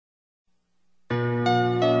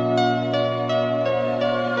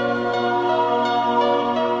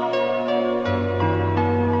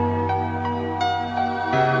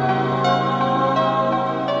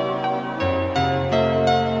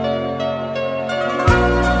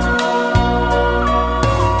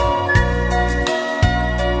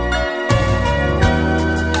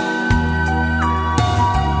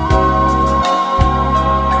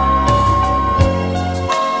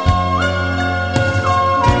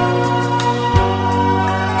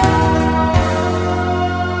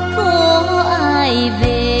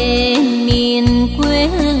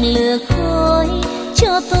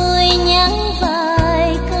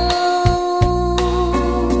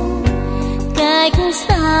cách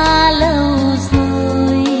xa lâu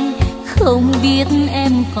rồi, không biết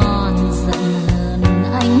em còn giận hờn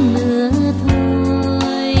anh nữa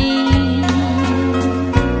thôi.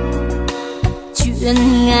 Chuyện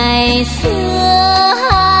ngày xưa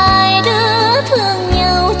hai đứa thương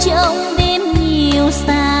nhau trong đêm nhiều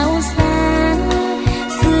sao sáng,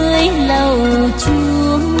 dưới lầu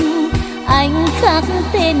chuông anh khắc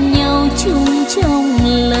tên nhau chung trong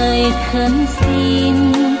lời khấn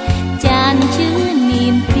xin chan chứa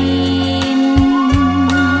niềm tin.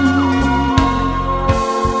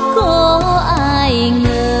 Có ai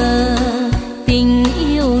ngờ tình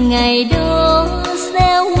yêu ngày đó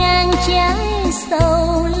gieo ngang trái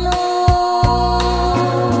sầu lo,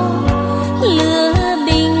 lửa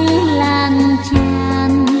binh lan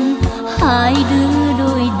tràn hai đứa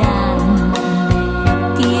đôi đàn mộng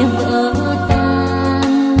đẹp kia vỡ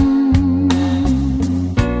tan.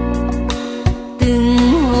 Từng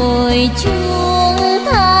hồi chuông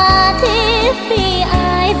tha thiết vì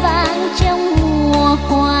ai vang trong mùa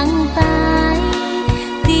quang tái,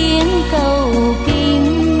 tiếng cầu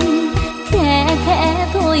kinh khẽ khẽ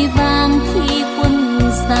thôi vang khi quân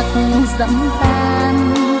giặc dẫm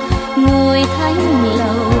tan ngôi thánh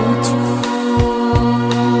lầu chuông.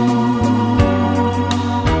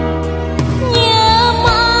 Nhớ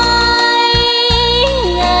mãi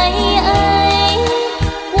ngày ấy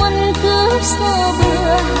quân cướp xô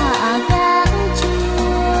bừa hạ gác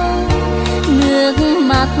chuông, nước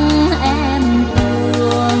mắt em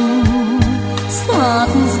tuôn xót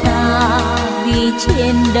xa vì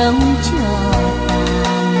trên đống chờ tàn.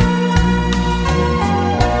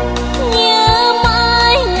 Nhớ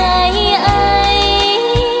mãi ngày ấy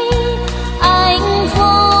anh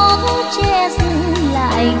vốn che dừng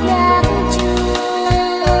lại gác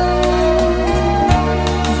chuông,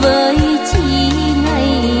 với chỉ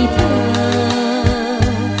ngây thơ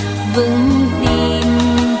vững tin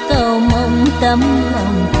cầu mong tấm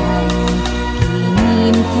lòng thành kỷ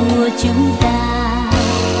niệm của chúng ta.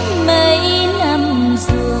 Mấy năm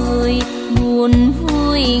rồi buồn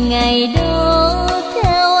vui ngày đó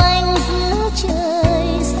theo anh giữa trời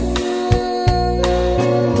sương,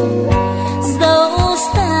 dẫu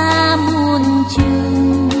xa muôn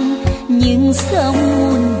trùng nhưng sống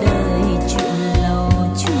muôn đời chuyện lầu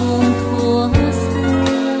chuông thuở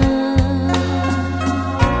xưa.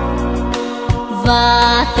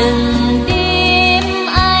 Và từng đêm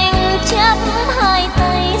anh chắp hai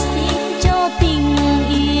tay xin cho tình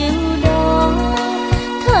yêu đó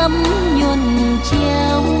thấm nhuần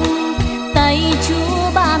treo tay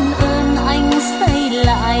Chúa ban ơn anh xây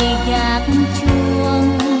lại gác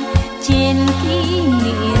chuông trên kỷ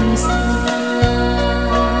niệm xưa.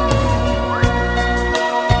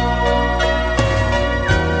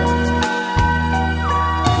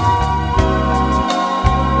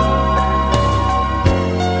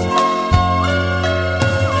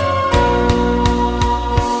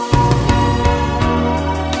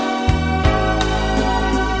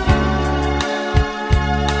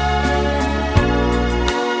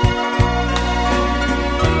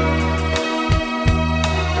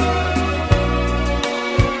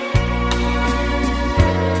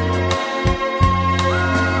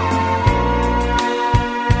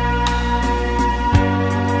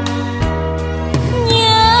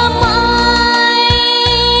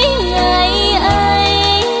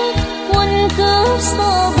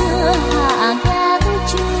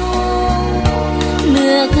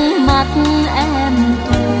 Em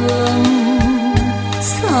tuông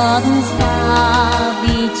xót xa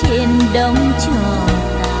vì trên đống chờ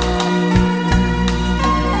tàn.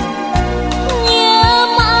 Nhớ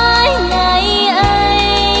mãi ngày ấy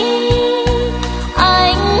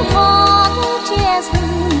anh vốn che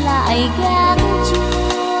dừng lại gác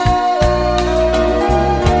chuông,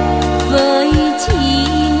 với chỉ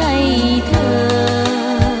ngây thơ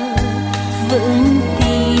vững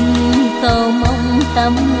tin cầu mong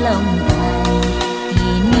tấm lòng thành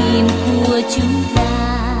kỷ niệm của chúng ta.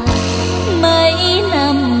 Mấy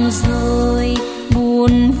năm rồi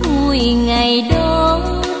buồn vui ngày đó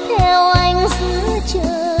theo anh giữa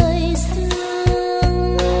trời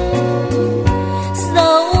sương,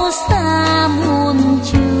 dẫu xa muôn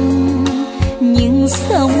trùng nhưng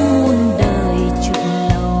sống muôn đời chuyện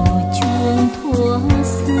lầu chuông thuở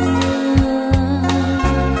xưa.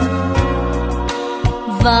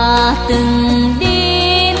 Và